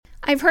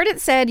I've heard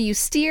it said you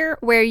steer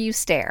where you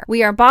stare.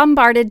 We are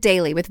bombarded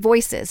daily with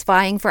voices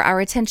vying for our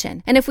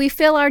attention. And if we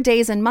fill our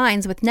days and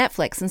minds with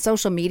Netflix and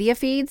social media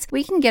feeds,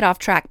 we can get off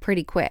track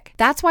pretty quick.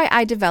 That's why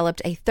I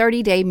developed a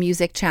 30-day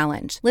music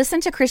challenge.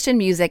 Listen to Christian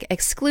music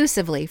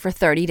exclusively for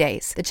 30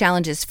 days. The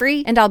challenge is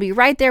free, and I'll be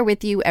right there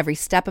with you every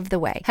step of the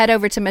way. Head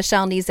over to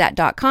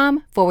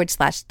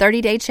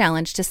michellenezat.com/30-day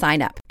challenge to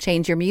sign up.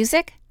 Change your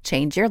music,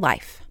 change your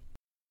life.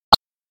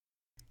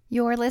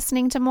 You're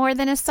listening to More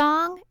Than a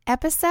Song,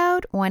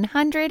 episode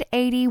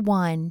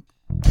 181.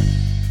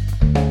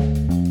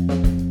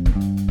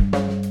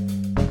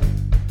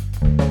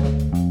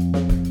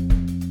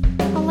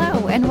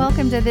 Hello, and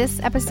welcome to this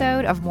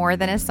episode of More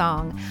Than a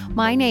Song.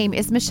 My name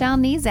is Michelle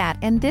Nezat,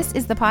 and this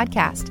is the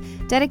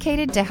podcast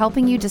dedicated to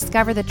helping you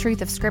discover the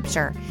truth of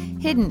Scripture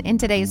hidden in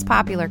today's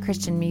popular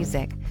Christian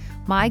music.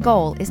 My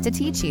goal is to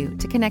teach you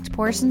to connect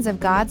portions of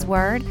God's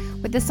Word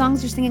with the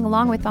songs you're singing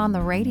along with on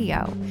the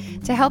radio,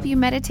 to help you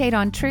meditate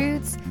on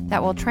truths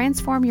that will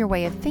transform your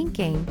way of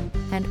thinking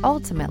and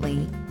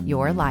ultimately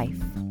your life.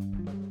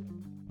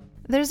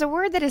 There's a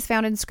word that is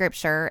found in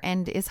Scripture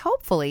and is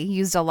hopefully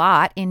used a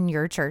lot in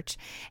your church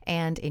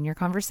and in your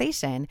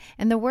conversation,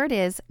 and the word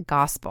is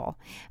gospel.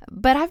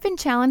 But I've been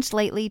challenged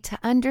lately to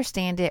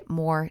understand it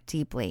more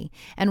deeply,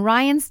 and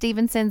Ryan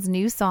Stevenson's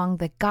new song,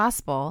 The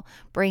Gospel,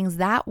 brings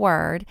that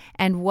word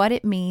and what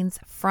it means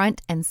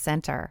front and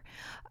center.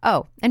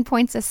 Oh, and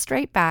points us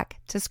straight back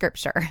to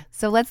Scripture.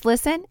 So let's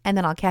listen, and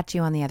then I'll catch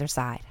you on the other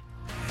side.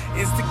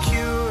 It's the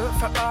cure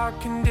for our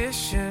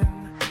condition.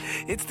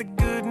 It's the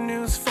good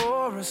news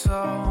for us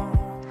all.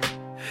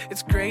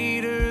 It's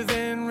greater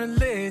than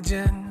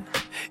religion.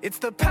 It's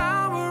the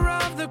power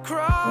of the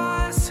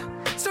cross.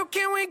 So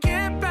can we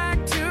get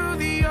back to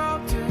the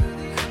altar,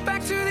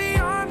 back to the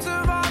arms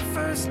of our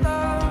first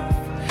love?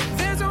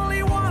 There's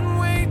only one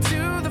way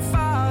to the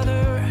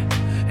Father,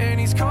 and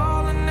He's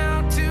calling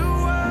out to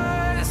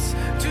us.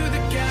 To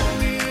the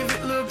captive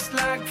it looks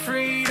like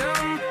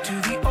freedom, to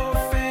the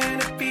orphan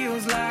it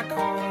feels like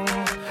home,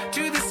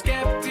 to the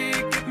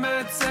skeptic it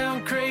might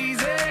sound crazy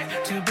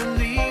to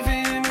believe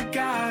in a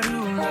God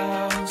who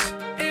loves.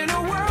 In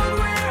a world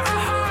where our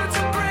hearts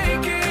are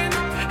breaking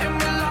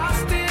and we're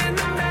lost in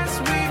the mess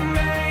we've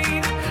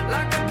made,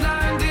 like a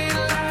blinding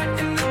light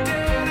in the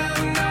dead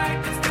of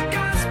night, it's the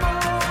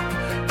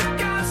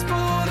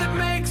gospel that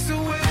makes a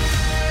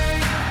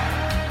way.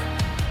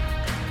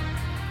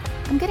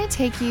 I'm going to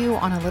take you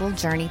on a little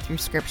journey through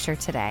Scripture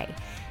today.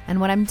 And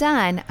when I'm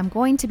done, I'm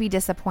going to be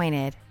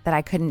disappointed that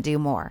I couldn't do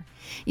more.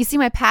 You see,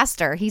 my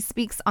pastor, he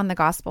speaks on the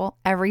gospel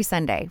every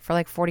Sunday for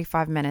like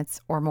 45 minutes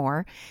or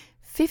more,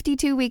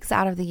 52 weeks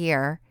out of the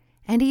year,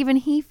 and even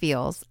he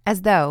feels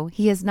as though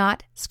he has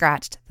not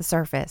scratched the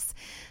surface.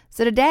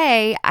 So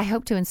today, I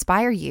hope to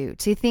inspire you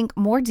to think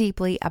more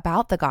deeply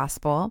about the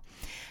gospel,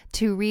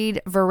 to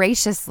read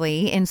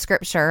voraciously in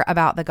Scripture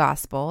about the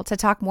gospel, to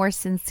talk more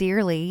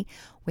sincerely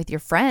with your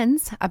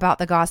friends about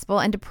the gospel,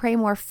 and to pray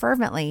more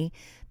fervently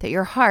that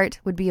your heart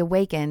would be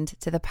awakened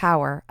to the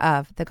power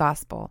of the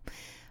gospel.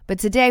 But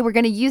today we're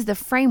going to use the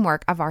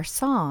framework of our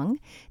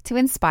song to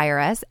inspire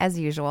us as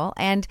usual.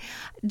 And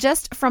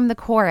just from the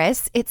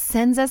chorus, it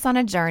sends us on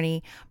a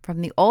journey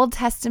from the Old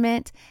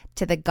Testament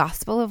to the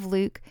Gospel of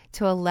Luke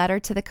to a letter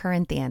to the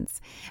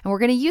Corinthians. And we're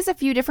going to use a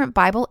few different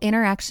Bible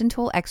interaction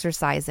tool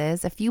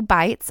exercises, a few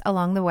bites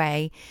along the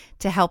way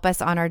to help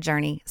us on our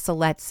journey. So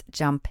let's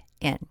jump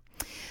in.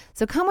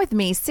 So come with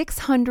me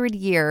 600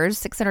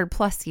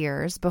 plus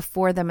years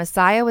before the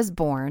Messiah was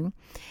born,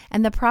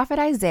 and the prophet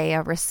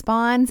Isaiah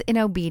responds in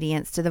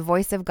obedience to the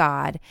voice of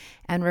God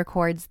and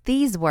records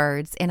these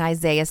words in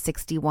Isaiah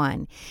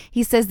 61.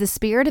 He says, "The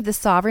Spirit of the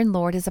Sovereign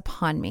Lord is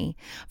upon me,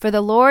 for the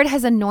Lord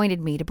has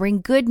anointed me to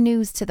bring good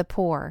news to the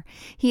poor.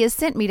 He has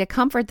sent me to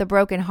comfort the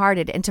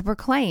brokenhearted and to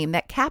proclaim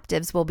that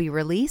captives will be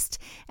released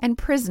and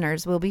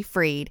prisoners will be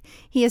freed.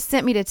 He has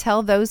sent me to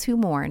tell those who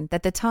mourn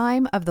that the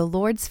time of the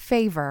Lord's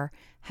favor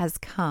has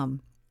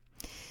come."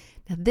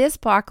 Now, this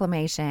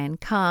proclamation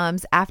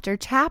comes after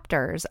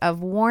chapters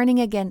of warning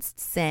against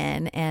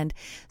sin and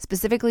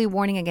specifically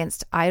warning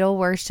against idol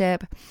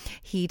worship.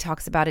 He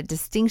talks about a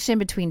distinction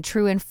between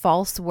true and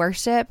false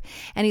worship,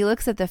 and he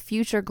looks at the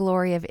future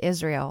glory of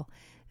Israel.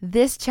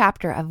 This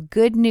chapter of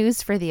good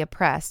news for the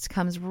oppressed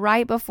comes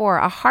right before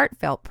a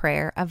heartfelt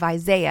prayer of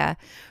Isaiah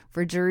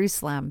for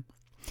Jerusalem.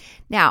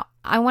 Now,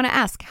 I want to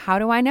ask, how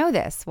do I know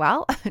this?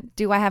 Well,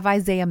 do I have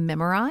Isaiah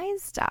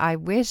memorized? I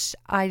wish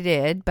I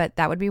did, but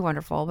that would be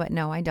wonderful. But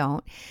no, I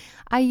don't.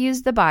 I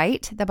use the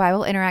BITE, the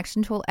Bible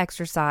Interaction Tool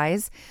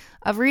exercise,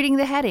 of reading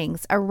the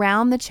headings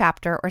around the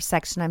chapter or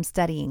section I'm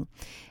studying.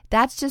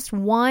 That's just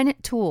one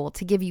tool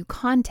to give you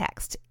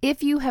context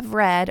if you have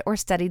read or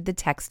studied the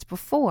text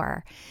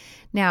before.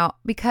 Now,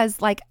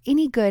 because like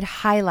any good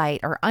highlight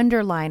or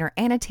underline or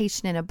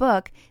annotation in a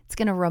book, it's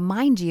going to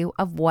remind you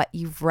of what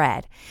you've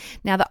read.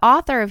 Now, the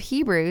author of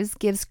Hebrews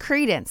gives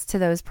credence to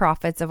those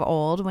prophets of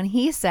old when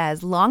he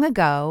says, long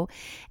ago,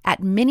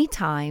 at many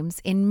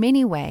times, in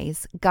many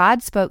ways,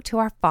 God spoke to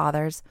our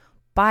fathers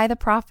by the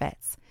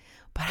prophets.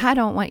 But I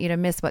don't want you to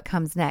miss what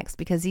comes next,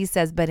 because he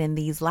says, but in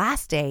these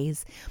last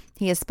days,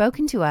 he has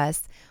spoken to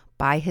us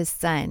by his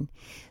Son.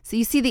 So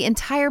you see, the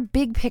entire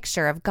big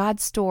picture of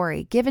God's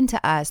story given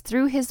to us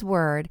through his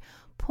word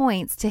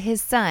points to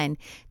his Son,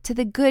 to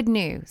the good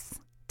news,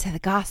 to the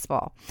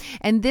gospel.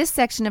 And this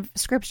section of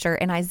scripture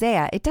in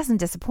Isaiah, it doesn't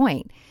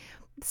disappoint.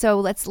 So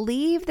let's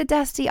leave the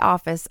dusty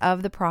office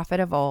of the prophet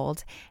of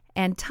old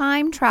and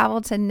time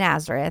travel to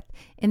Nazareth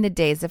in the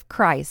days of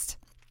Christ.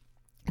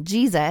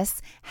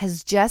 Jesus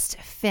has just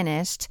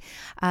finished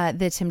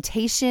the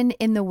temptation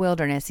in the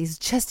wilderness. He's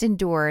just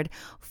endured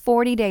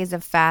 40 days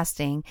of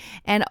fasting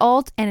and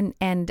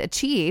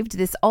achieved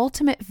this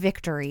ultimate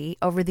victory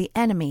over the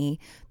enemy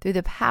through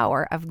the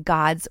power of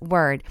God's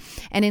word.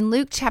 And in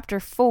Luke chapter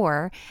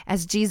 4,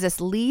 as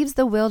Jesus leaves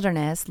the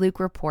wilderness, Luke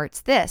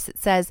reports this. It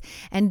says,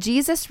 "And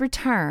Jesus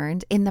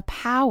returned in the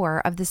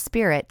power of the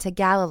Spirit to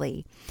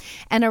Galilee.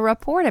 And a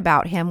report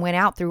about him went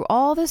out through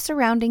all the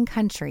surrounding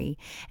country,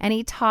 and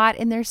he taught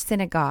in their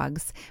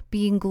synagogues,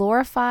 being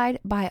glorified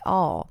by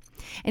all.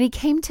 And he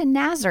came to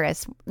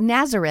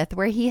Nazareth,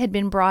 where he had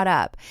been brought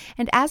up.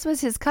 And as was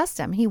his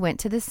custom, he went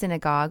to the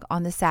synagogue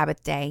on the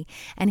Sabbath day,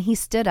 and he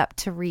stood up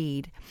to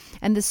read.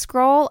 And the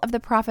scroll of the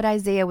prophet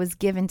Isaiah was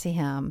given to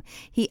him.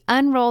 He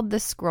unrolled the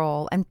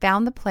scroll and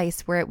found the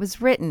place where it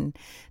was written,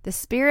 'The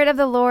Spirit of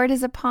the Lord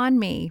is upon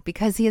me,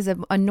 because he has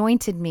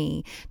anointed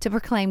me to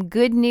proclaim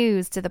good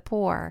news to the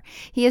poor.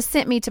 He has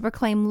sent me to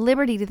proclaim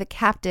liberty to the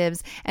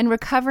captives and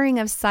recovering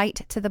of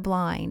sight to the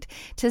blind,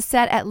 to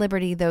set at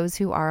liberty those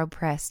who are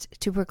oppressed,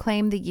 to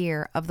proclaim the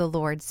year of the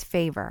Lord's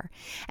favor.'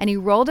 And he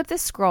rolled up the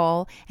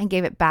scroll and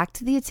gave it back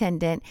to the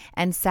attendant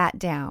and sat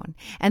down.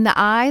 And the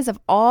eyes of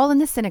all in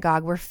the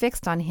synagogue were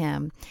fixed on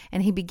him.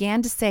 And he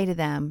began to say to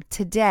them,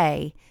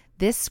 'Today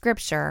this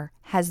scripture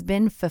has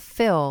been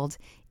fulfilled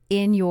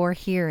in your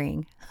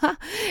hearing.'"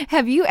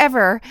 Have you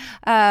ever,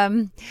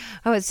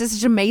 it's just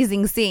such an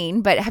amazing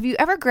scene, but have you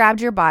ever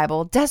grabbed your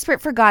Bible,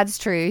 desperate for God's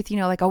truth,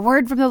 like a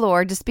word from the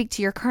Lord to speak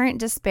to your current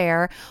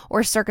despair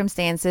or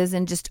circumstances,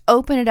 and just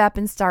open it up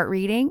and start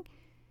reading?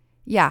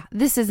 Yeah,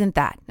 this isn't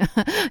that.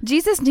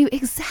 Jesus knew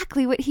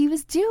exactly what he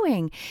was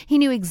doing. He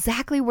knew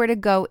exactly where to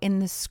go in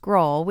the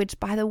scroll, which,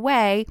 by the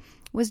way,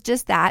 was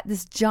just that,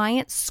 this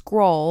giant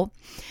scroll,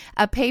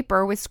 a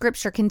paper with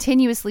scripture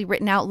continuously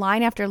written out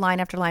line after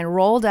line after line,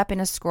 rolled up in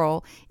a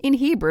scroll in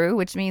Hebrew,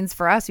 which means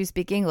for us who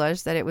speak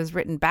English that it was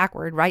written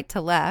backward, right to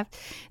left,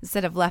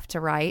 instead of left to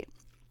right.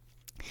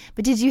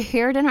 But did you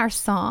hear it in our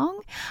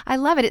song? I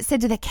love it. It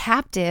said, "To the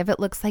captive, it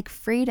looks like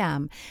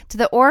freedom. To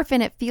the orphan,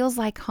 it feels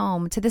like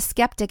home. To the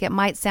skeptic, it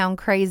might sound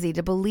crazy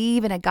to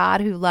believe in a God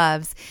who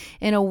loves.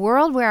 In a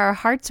world where our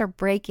hearts are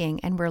breaking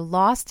and we're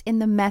lost in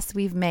the mess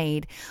we've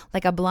made,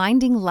 like a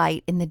blinding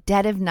light in the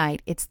dead of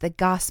night, it's the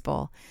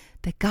gospel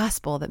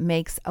that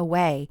makes a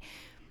way."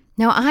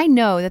 Now, I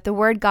know that the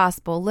word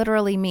gospel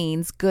literally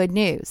means good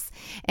news,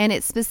 and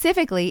it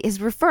specifically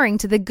is referring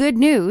to the good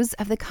news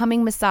of the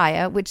coming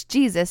Messiah, which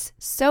Jesus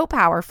so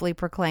powerfully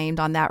proclaimed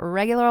on that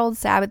regular old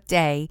Sabbath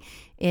day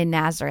in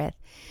Nazareth.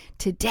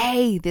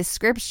 Today, this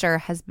scripture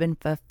has been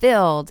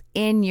fulfilled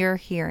in your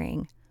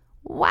hearing.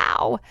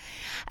 Wow.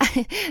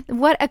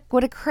 What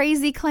a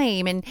crazy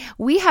claim. And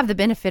we have the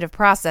benefit of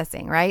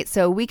processing, right?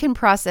 So we can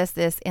process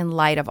this in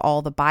light of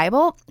all the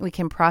Bible. We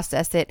can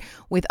process it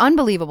with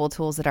unbelievable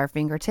tools at our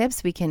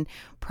fingertips. We can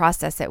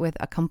process it with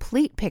a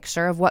complete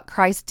picture of what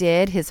Christ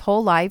did, his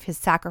whole life, his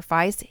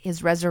sacrifice,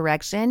 his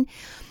resurrection.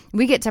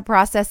 We get to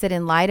process it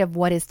in light of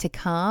what is to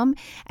come,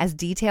 as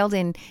detailed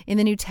in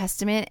the New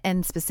Testament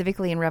and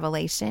specifically in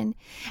Revelation.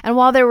 And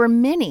while there were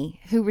many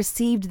who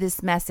received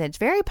this message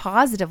very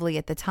positively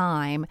at the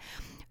time,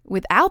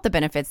 without the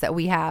benefits that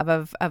we have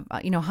of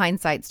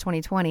hindsight's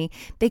 2020,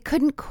 they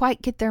couldn't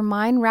quite get their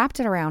mind wrapped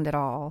around it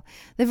all.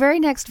 The very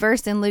next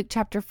verse in Luke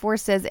chapter 4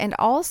 says, "And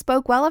all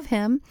spoke well of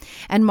him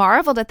and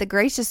marveled at the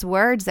gracious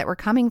words that were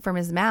coming from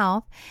his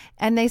mouth.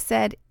 And they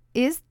said,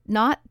 'Is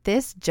not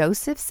this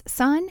Joseph's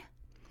son?'"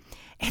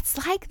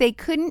 It's like they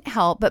couldn't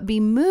help but be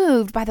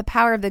moved by the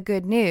power of the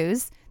good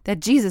news,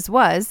 that Jesus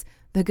was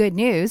the good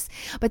news,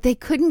 but they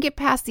couldn't get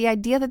past the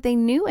idea that they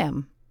knew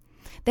him.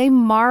 They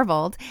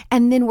marveled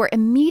and then were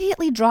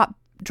immediately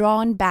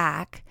drawn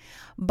back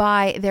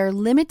by their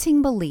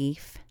limiting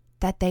belief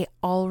that they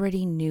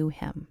already knew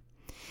him.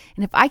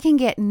 And if I can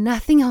get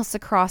nothing else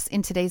across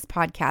in today's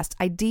podcast,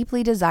 I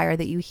deeply desire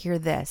that you hear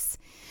this.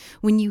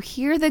 When you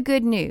hear the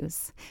good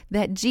news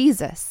that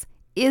Jesus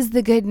is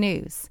the good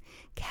news,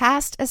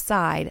 cast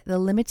aside the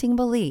limiting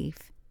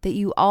belief that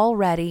you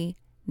already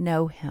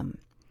know him.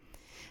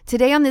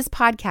 Today on this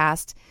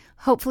podcast,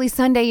 hopefully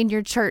Sunday in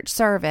your church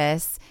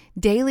service,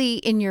 daily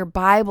in your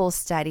Bible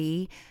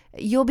study,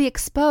 you'll be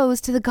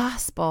exposed to the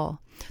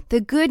gospel,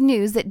 the good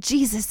news that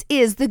Jesus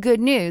is the good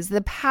news,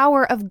 the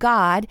power of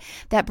God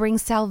that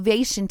brings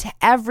salvation to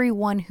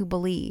everyone who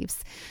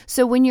believes.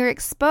 So when you're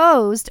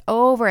exposed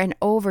over and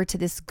over to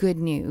this good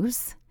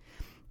news,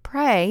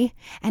 pray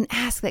and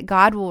ask that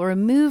God will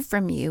remove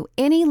from you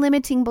any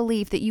limiting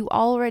belief that you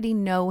already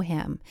know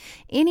him,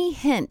 any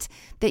hint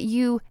that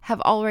you have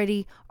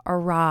already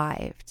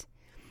arrived.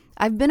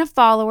 I've been a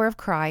follower of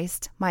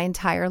Christ my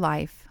entire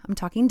life. I'm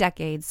talking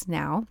decades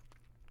now.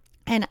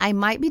 And I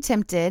might be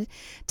tempted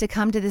to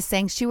come to the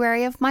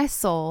sanctuary of my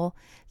soul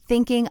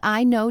thinking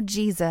I know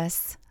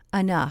Jesus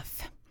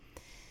enough.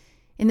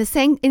 In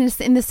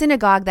the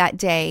synagogue that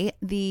day,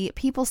 the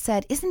people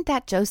said, "Isn't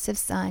that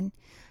Joseph's son?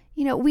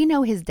 We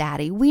know his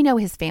daddy. We know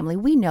his family.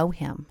 We know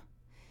him."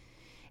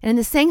 And in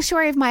the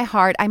sanctuary of my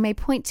heart, I may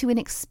point to an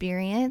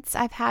experience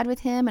I've had with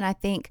him, and I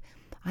think,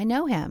 I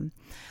know him.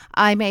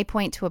 I may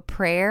point to a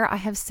prayer I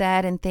have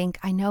said and think,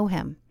 I know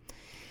him.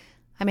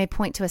 I may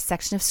point to a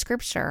section of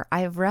scripture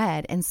I have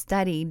read and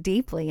studied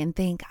deeply and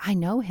think, I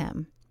know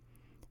him.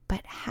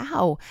 But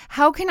how?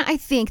 How can I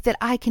think that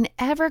I can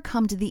ever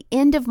come to the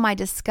end of my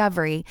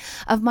discovery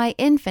of my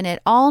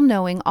infinite,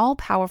 all-knowing,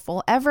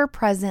 all-powerful,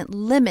 ever-present,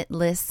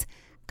 limitless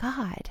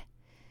God?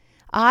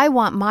 I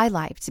want my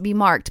life to be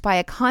marked by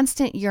a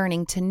constant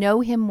yearning to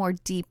know him more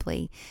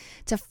deeply,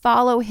 to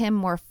follow him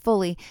more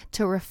fully,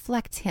 to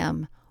reflect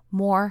him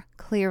more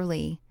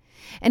clearly.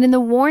 And in the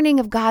warning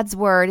of God's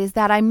word is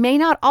that I may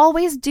not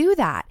always do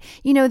that.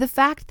 The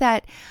fact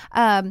that,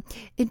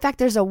 in fact,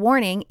 there's a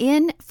warning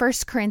in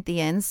 1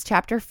 Corinthians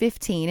chapter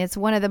 15. It's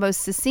one of the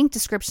most succinct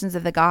descriptions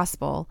of the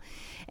gospel.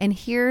 And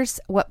here's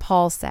what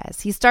Paul says.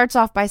 He starts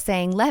off by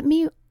saying, "Let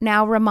me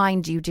now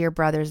remind you, dear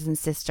brothers and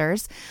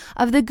sisters,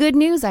 of the good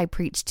news I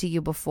preached to you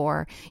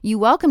before. You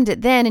welcomed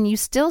it then, and you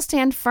still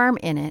stand firm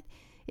in it.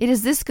 It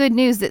is this good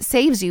news that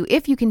saves you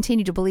if you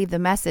continue to believe the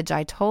message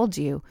I told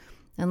you.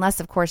 Unless,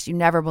 of course, you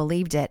never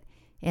believed it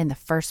in the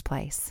first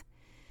place."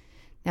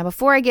 Now,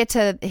 before I get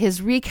to his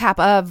recap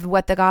of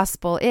what the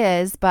gospel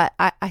is, but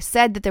I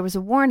said that there was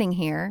a warning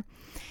here.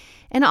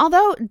 And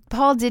although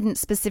Paul didn't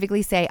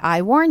specifically say,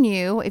 "I warn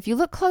you," if you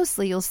look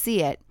closely, you'll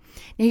see it.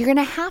 Now, you're going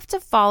to have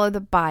to follow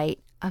the bite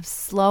of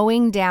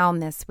slowing down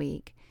this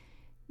week.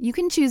 You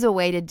can choose a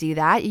way to do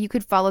that. You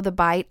could follow the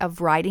bite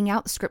of writing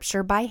out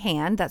scripture by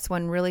hand. That's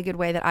one really good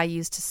way that I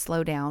use to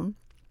slow down.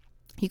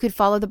 You could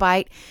follow the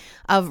bite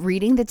of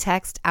reading the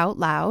text out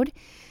loud.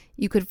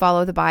 You could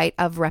follow the bite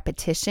of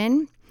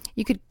repetition.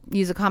 You could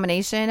use a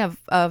combination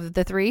of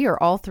the three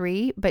or all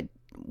three, but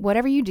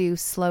whatever you do,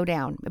 slow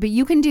down. But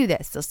you can do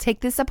this. Let's take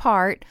this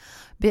apart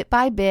bit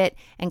by bit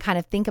and kind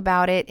of think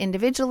about it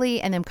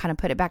individually and then kind of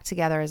put it back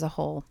together as a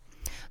whole.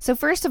 So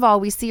first of all,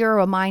 we see a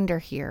reminder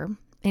here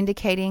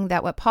indicating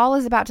that what Paul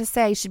is about to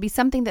say should be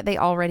something that they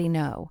already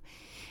know.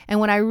 And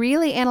when I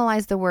really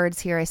analyze the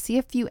words here, I see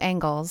a few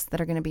angles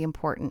that are going to be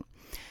important.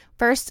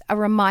 First, a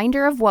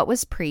reminder of what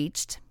was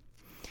preached,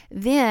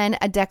 then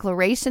a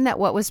declaration that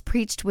what was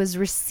preached was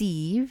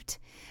received,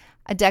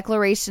 a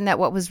declaration that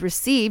what was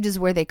received is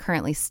where they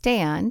currently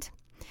stand,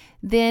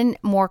 then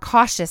more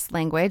cautious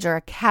language or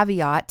a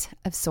caveat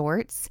of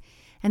sorts,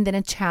 and then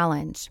a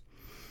challenge.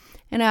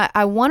 And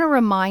I want to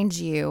remind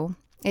you,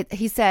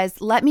 he says,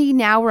 "Let me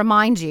now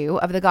remind you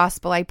of the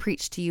gospel I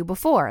preached to you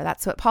before."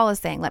 That's what Paul is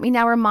saying. Let me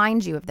now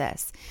remind you of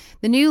this.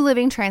 The New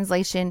Living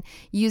Translation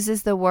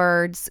uses the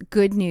words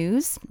good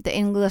news. The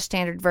English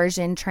Standard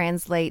Version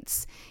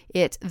translates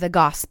it the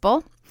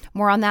gospel.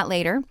 More on that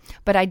later,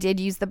 but I did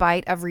use the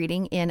bite of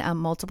reading in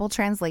multiple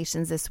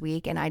translations this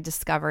week, and I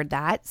discovered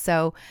that.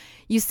 So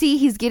you see,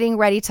 he's getting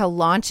ready to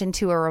launch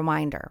into a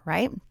reminder,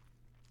 right?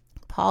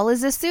 Paul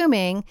is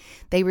assuming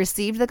they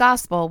received the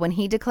gospel when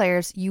he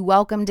declares, "You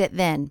welcomed it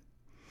then."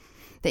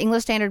 The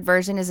English Standard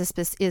Version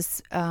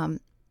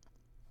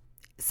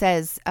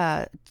says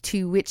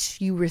to which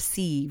you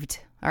received.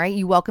 All right,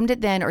 you welcomed it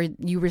then, or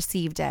you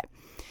received it.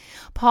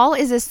 Paul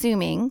is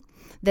assuming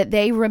that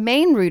they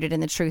remain rooted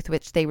in the truth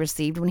which they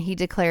received when he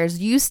declares,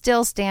 "You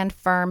still stand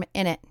firm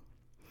in it."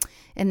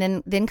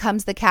 And then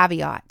comes the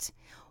caveat.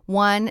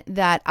 One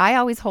that I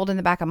always hold in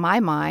the back of my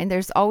mind.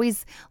 There's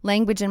always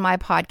language in my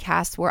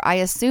podcast where I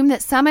assume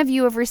that some of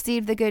you have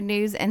received the good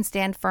news and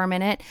stand firm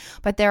in it,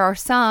 but there are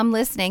some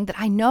listening that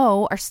I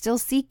know are still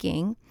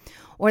seeking,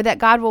 or that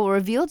God will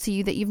reveal to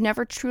you that you've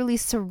never truly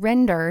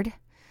surrendered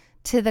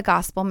to the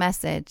gospel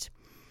message.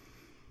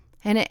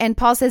 And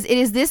Paul says, it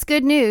is this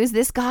good news,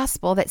 this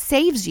gospel, that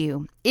saves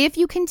you if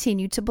you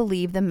continue to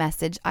believe the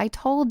message I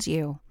told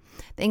you.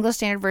 The English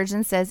Standard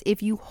Version says,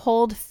 if you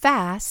hold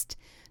fast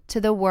to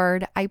the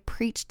word I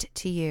preached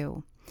to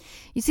you.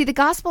 You see, the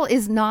gospel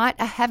is not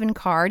a heaven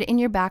card in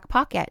your back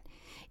pocket.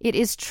 It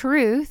is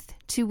truth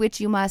to which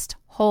you must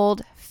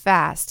hold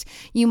fast.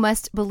 You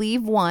must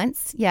believe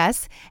once,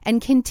 yes,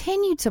 and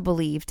continue to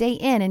believe day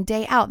in and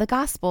day out. The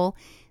gospel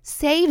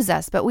saves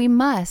us, but we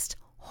must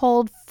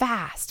hold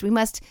fast. We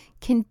must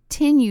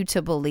continue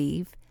to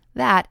believe.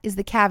 That is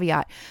the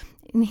caveat.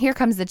 And here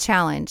comes the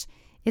challenge.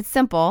 It's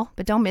simple,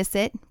 but don't miss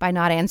it by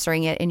not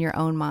answering it in your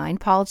own mind.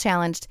 Paul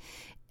challenged,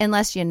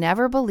 unless you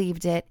never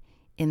believed it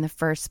in the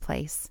first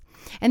place.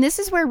 And this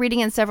is where reading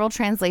in several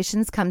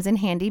translations comes in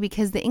handy,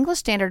 because the English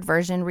Standard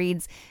Version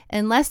reads,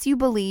 unless you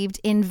believed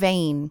in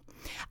vain.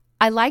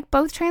 I like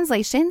both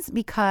translations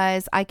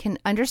because I can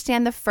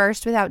understand the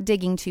first without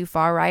digging too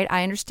far, right?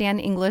 I understand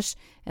English,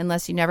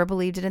 unless you never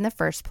believed it in the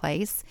first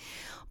place.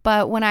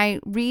 But when I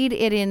read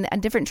it in a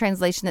different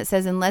translation that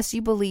says, unless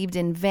you believed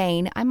in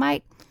vain, I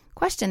might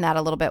question that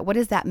a little bit. What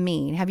does that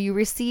mean? Have you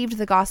received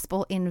the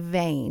gospel in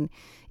vain,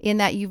 in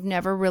that you've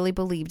never really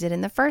believed it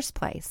in the first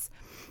place?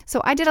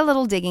 So I did a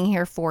little digging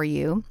here for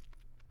you.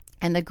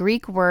 And the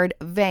Greek word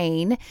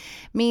vain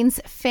means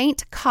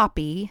faint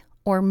copy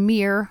or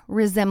mere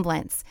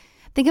resemblance.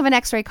 Think of an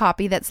X-ray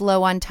copy that's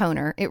low on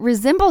toner. It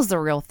resembles the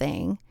real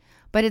thing,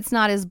 but it's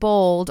not as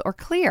bold or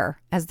clear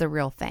as the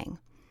real thing.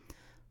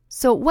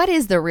 So what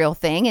is the real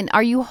thing? And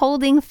are you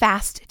holding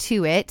fast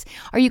to it?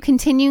 Are you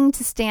continuing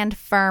to stand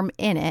firm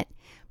in it?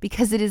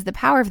 Because it is the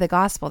power of the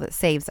gospel that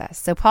saves us.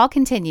 So Paul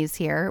continues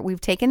here. We've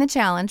taken the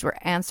challenge. We're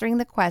answering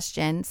the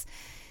questions.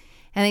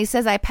 And he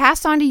says, I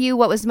passed on to you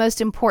what was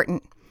most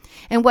important,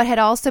 and what had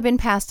also been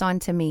passed on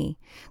to me.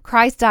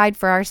 Christ died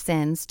for our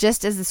sins,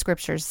 just as the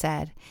scriptures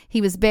said.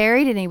 He was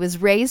buried and he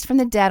was raised from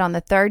the dead on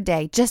the third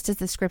day, just as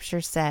the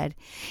scriptures said.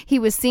 He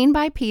was seen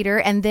by Peter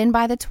and then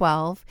by the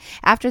 12.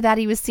 After that,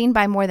 he was seen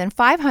by more than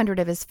 500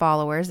 of his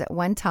followers at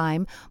one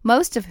time,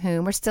 most of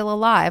whom are still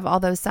alive,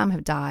 although some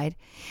have died.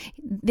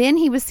 Then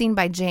he was seen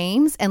by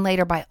James and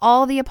later by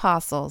all the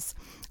apostles.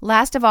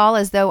 Last of all,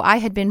 as though I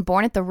had been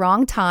born at the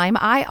wrong time,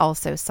 I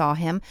also saw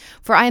him,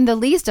 for I am the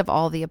least of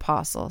all the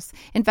apostles.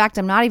 In fact,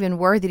 I'm not even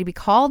worthy to be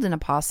called an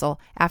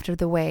apostle after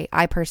the way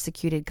I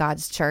persecuted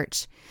God's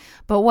church.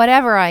 But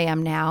whatever I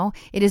am now,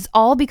 it is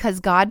all because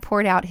God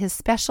poured out his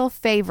special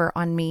favor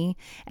on me,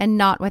 and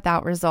not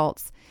without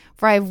results.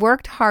 For I have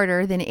worked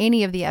harder than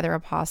any of the other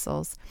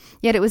apostles.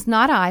 Yet it was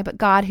not I, but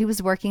God who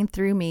was working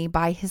through me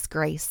by his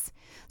grace.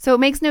 So it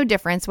makes no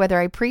difference whether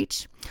I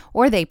preach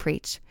or they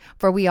preach,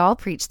 for we all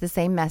preach the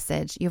same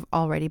message you've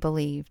already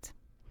believed.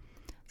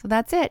 So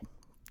that's it.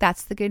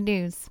 That's the good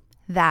news.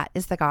 That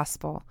is the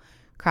gospel.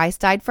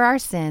 Christ died for our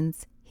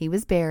sins. He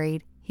was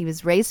buried. He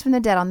was raised from the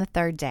dead on the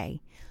third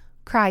day.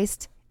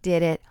 Christ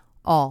did it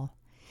all.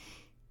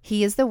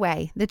 He is the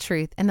way, the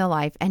truth, and the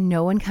life, and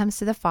no one comes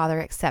to the Father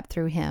except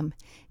through him.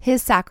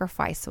 His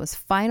sacrifice was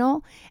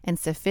final and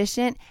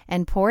sufficient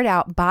and poured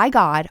out by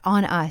God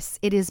on us.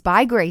 It is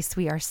by grace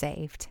we are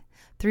saved,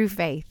 through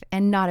faith,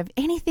 and not of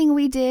anything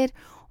we did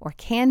or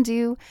can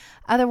do.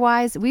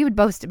 Otherwise, we would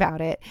boast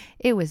about it.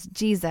 It was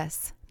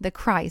Jesus, the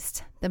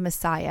Christ, the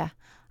Messiah,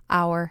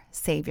 our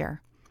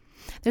Savior.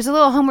 There's a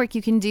little homework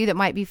you can do that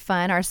might be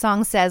fun. Our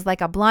song says,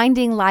 like a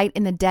blinding light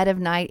in the dead of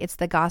night, it's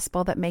the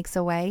gospel that makes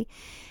a way.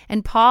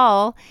 And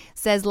Paul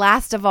says,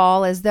 last of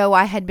all, as though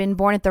I had been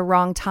born at the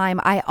wrong time,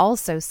 I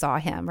also saw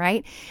him,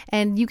 right?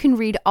 And you can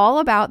read all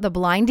about the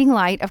blinding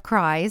light of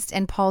Christ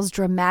and Paul's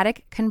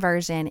dramatic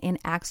conversion in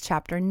Acts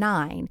chapter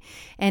 9.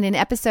 And in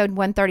episode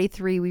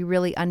 133, we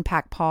really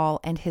unpack Paul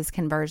and his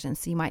conversion,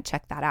 so you might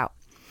check that out.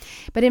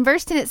 But in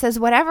verse 10, it says,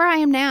 whatever I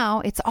am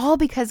now, it's all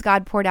because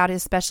God poured out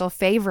his special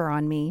favor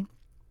on me,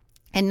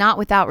 and not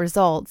without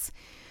results.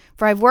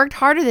 For I've worked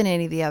harder than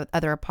any of the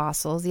other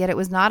apostles, yet it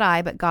was not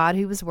I, but God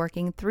who was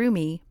working through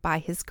me by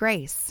his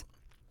grace.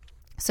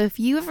 So if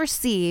you have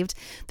received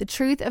the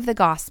truth of the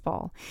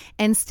gospel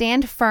and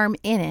stand firm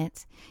in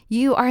it,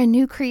 you are a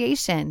new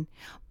creation.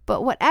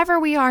 But whatever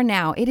we are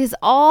now, it is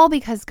all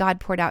because God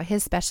poured out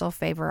his special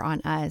favor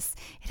on us.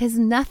 It has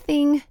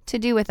nothing to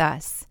do with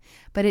us,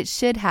 but it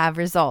should have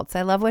results.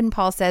 I love when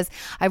Paul says,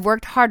 I've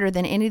worked harder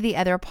than any of the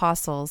other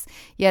apostles,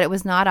 yet it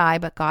was not I,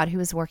 but God who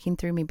is working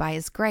through me by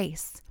his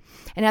grace.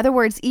 In other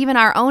words, even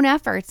our own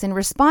efforts in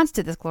response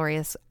to this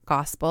glorious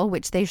gospel,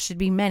 which they should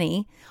be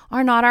many,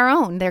 are not our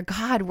own. They're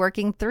God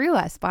working through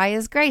us by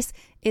his grace.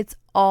 It's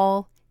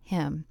all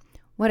him.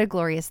 What a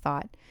glorious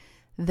thought.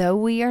 Though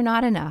we are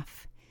not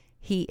enough,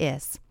 he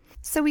is.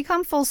 So we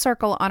come full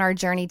circle on our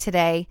journey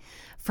today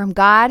from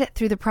God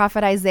through the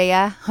prophet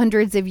Isaiah,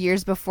 hundreds of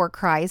years before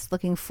Christ,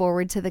 looking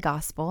forward to the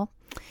gospel,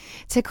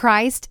 to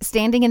Christ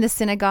standing in the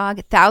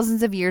synagogue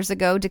thousands of years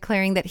ago,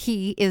 declaring that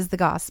he is the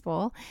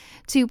gospel,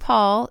 to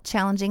Paul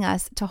challenging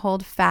us to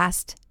hold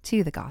fast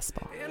to the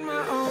gospel. In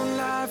my own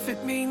life,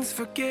 it means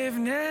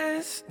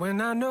forgiveness when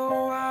I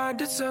know I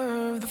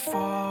deserve the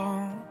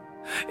fall.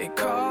 It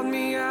called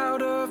me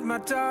out of my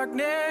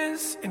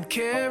darkness and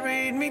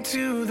carried me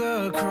to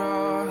the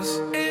cross.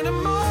 In a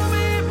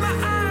moment, my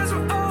eyes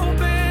were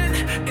open.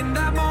 In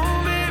that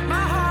moment, my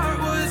heart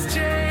was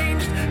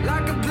changed.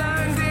 Like a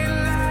blinding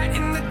light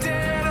in the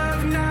dead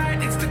of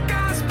night. It's the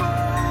gospel.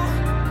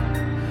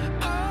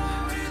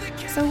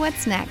 So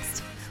what's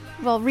next?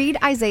 Well, read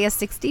Isaiah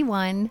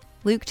 61,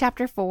 Luke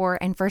chapter 4,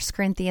 and 1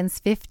 Corinthians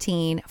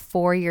 15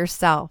 for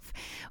yourself.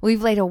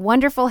 We've laid a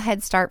wonderful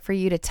head start for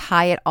you to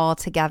tie it all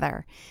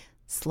together.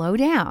 Slow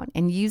down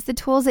and use the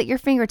tools at your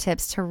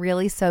fingertips to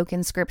really soak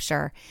in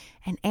Scripture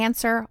and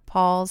answer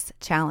Paul's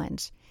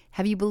challenge.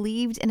 Have you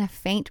believed in a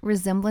faint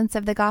resemblance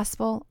of the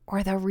gospel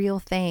or the real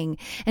thing?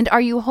 And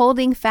are you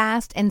holding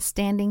fast and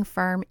standing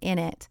firm in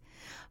it?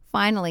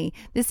 Finally,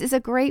 this is a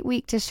great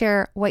week to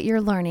share what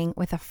you're learning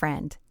with a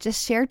friend.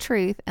 Just share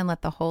truth and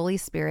let the Holy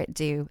Spirit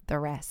do the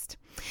rest.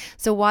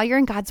 So while you're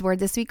in God's Word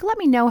this week, let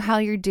me know how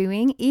you're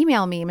doing.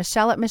 Email me,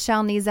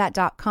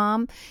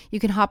 Michelle@MichelleNezat.com. You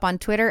can hop on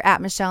Twitter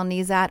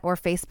 @MichelleNezat or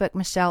Facebook,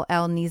 Michelle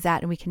L.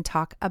 Nezat, and we can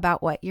talk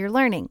about what you're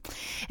learning.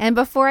 And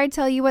before I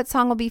tell you what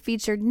song will be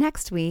featured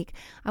next week,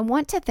 I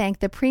want to thank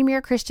the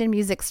premier Christian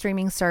music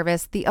streaming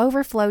service,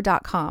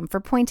 theoverflow.com, for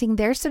pointing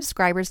their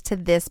subscribers to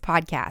this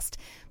podcast.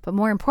 But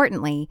more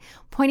importantly,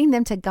 pointing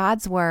them to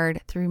God's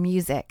Word through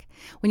music.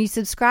 When you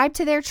subscribe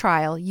to their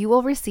trial, you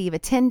will receive a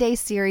 10-day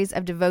series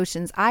of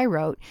devotions I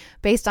wrote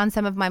based on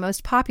some of my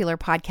most popular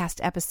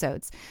podcast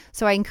episodes.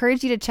 So I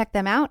encourage you to check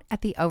them out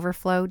at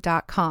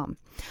theoverflow.com.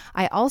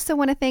 I also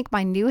want to thank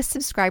my newest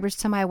subscribers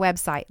to my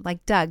website,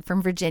 like Doug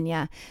from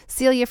Virginia,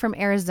 Celia from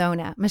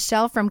Arizona,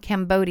 Michelle from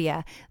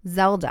Cambodia,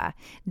 Zelda,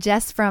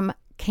 Jess from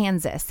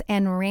Kansas,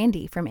 and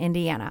Randy from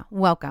Indiana.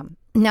 Welcome.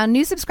 Now,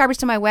 new subscribers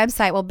to my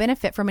website will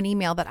benefit from an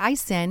email that I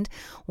send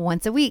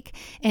once a week.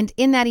 And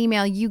in that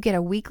email, you get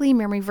a weekly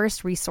memory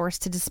verse resource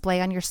to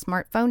display on your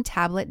smartphone,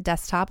 tablet,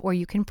 desktop, or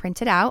you can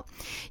print it out.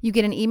 You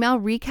get an email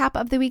recap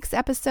of the week's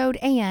episode,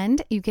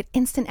 and you get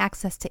instant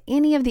access to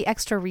any of the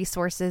extra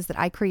resources that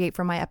I create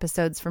for my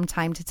episodes from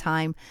time to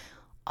time.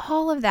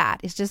 All of that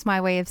is just my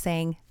way of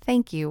saying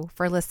thank you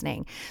for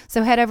listening.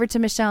 So head over to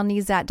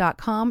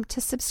michellenezat.com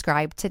to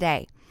subscribe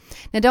today.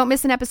 Now, don't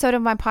miss an episode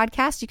of my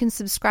podcast. You can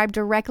subscribe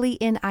directly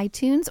in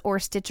iTunes or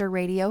Stitcher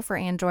Radio for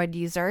Android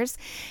users.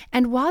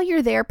 And while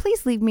you're there,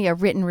 please leave me a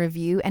written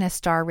review and a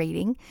star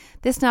rating.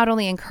 This not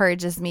only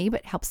encourages me,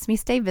 but helps me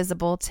stay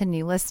visible to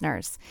new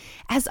listeners.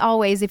 As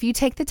always, if you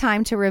take the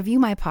time to review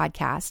my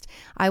podcast,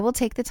 I will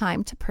take the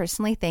time to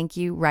personally thank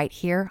you right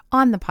here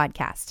on the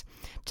podcast.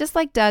 Just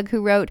like Doug,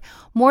 who wrote,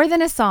 "More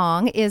Than a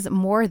Song is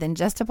more than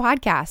just a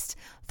podcast.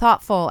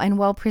 Thoughtful and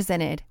well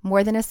presented.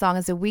 More Than a Song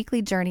is a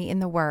weekly journey in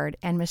the Word,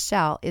 and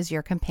Michelle is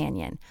your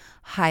companion.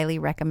 Highly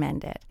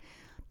recommended."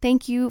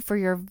 Thank you for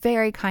your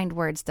very kind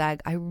words, Doug.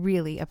 I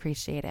really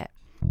appreciate it.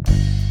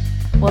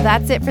 Well,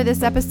 that's it for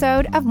this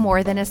episode of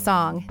More Than a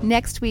Song.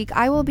 Next week,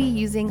 I will be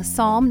using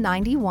Psalm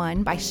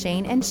 91 by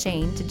Shane and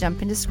Shane to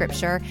jump into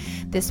scripture.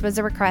 This was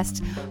a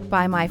request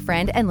by my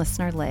friend and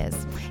listener, Liz.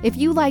 If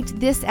you liked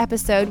this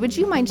episode, would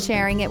you mind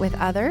sharing it with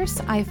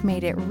others? I've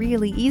made it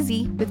really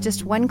easy. With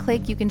just one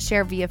click, you can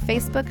share via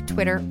Facebook,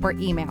 Twitter, or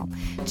email.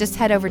 Just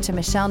head over to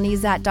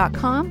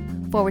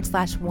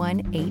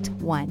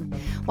michellenezat.com/181.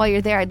 While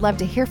you're there, I'd love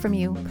to hear from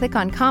you. Click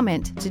on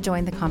comment to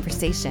join the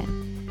conversation.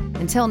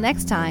 Until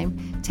next time,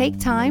 take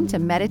time to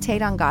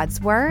meditate on God's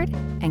Word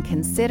and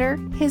consider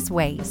His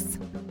ways.